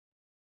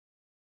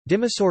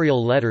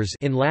Dimissorial letters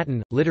in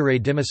Latin,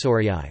 literae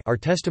dimissoriae are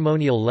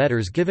testimonial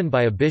letters given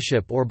by a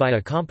bishop or by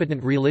a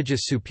competent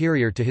religious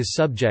superior to his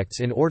subjects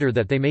in order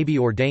that they may be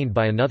ordained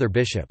by another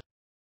bishop.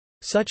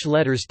 Such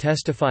letters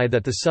testify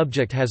that the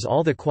subject has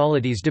all the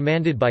qualities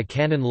demanded by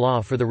canon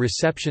law for the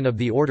reception of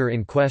the order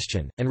in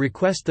question, and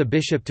request the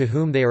bishop to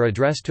whom they are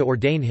addressed to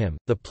ordain him.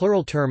 The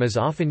plural term is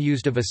often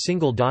used of a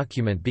single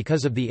document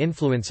because of the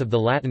influence of the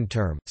Latin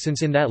term,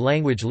 since in that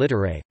language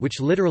literae,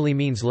 which literally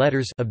means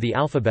letters of the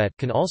alphabet,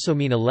 can also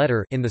mean a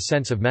letter in the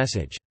sense of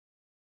message.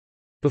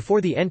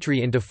 Before the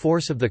entry into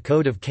force of the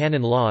Code of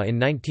Canon Law in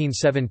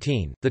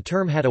 1917, the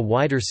term had a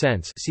wider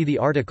sense. See the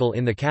article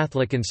in the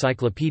Catholic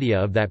Encyclopedia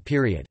of that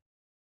period.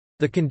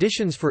 The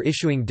conditions for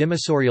issuing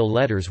dimissorial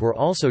letters were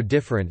also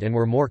different and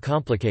were more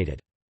complicated.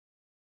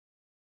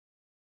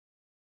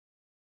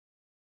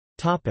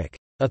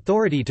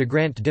 Authority to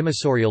grant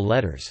dimissorial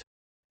letters.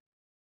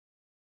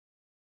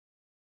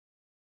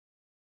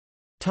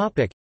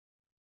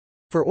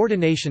 For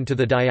ordination to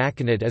the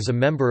diaconate as a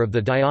member of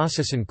the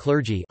diocesan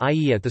clergy,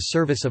 i.e. at the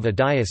service of a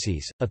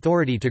diocese,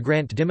 authority to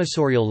grant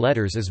dimissorial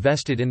letters is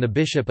vested in the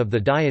bishop of the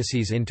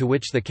diocese into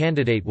which the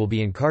candidate will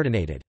be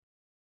incardinated.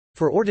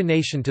 For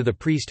ordination to the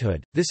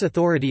priesthood, this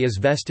authority is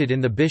vested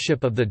in the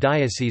bishop of the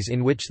diocese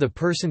in which the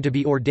person to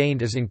be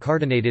ordained is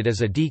incardinated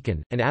as a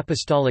deacon, an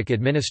apostolic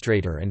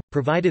administrator and,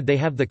 provided they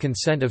have the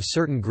consent of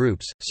certain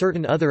groups,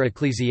 certain other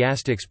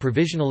ecclesiastics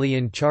provisionally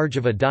in charge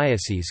of a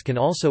diocese can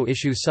also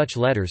issue such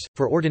letters.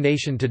 For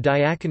ordination to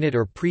diaconate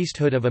or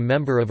priesthood of a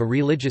member of a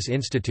religious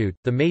institute,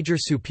 the major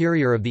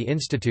superior of the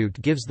institute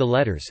gives the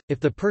letters. If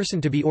the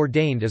person to be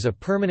ordained is a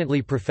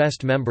permanently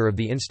professed member of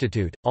the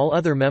institute, all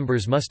other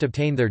members must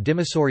obtain their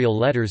dimissorial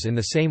letters in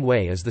the same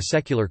way as the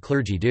secular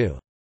clergy do.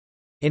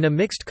 In a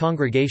mixed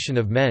congregation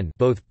of men,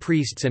 both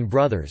priests and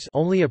brothers,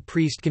 only a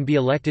priest can be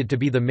elected to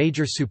be the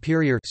major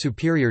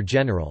superior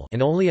general,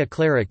 and only a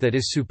cleric that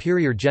is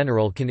superior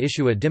general can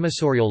issue a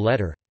dimissorial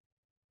letter.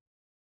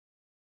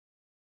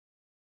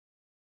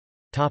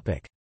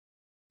 Topic: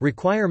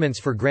 Requirements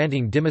for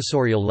granting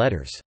dimissorial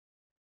letters.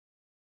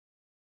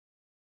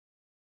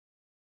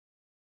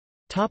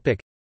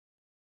 Topic: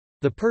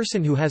 The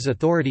person who has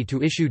authority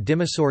to issue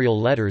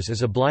dimissorial letters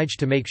is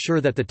obliged to make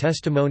sure that the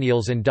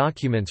testimonials and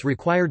documents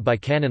required by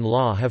canon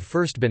law have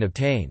first been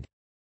obtained.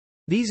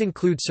 These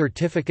include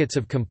certificates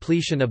of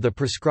completion of the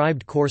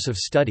prescribed course of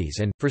studies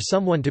and, for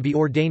someone to be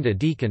ordained a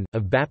deacon,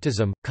 of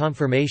baptism,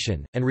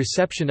 confirmation, and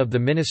reception of the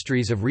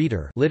ministries of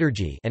reader,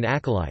 liturgy, and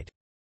acolyte.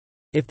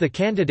 If the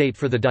candidate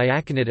for the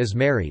diaconate is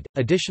married,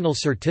 additional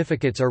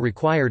certificates are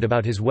required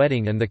about his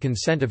wedding and the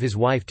consent of his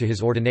wife to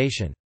his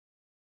ordination.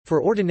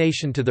 For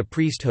ordination to the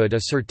priesthood,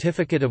 a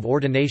certificate of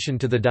ordination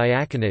to the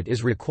diaconate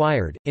is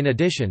required. In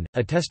addition,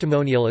 a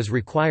testimonial is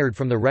required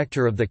from the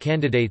rector of the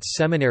candidate's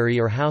seminary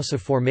or house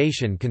of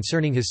formation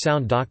concerning his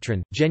sound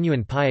doctrine,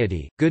 genuine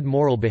piety, good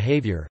moral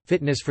behavior,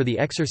 fitness for the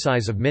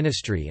exercise of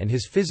ministry, and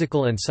his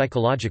physical and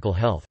psychological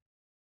health.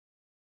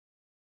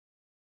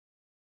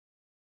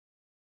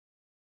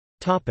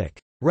 Topic: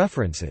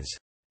 References.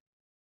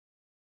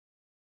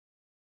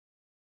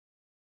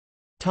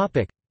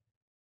 Topic.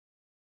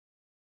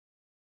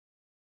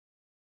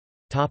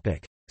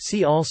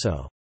 See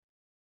also.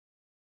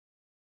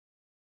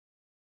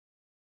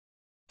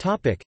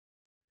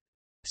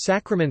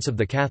 Sacraments of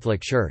the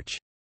Catholic Church.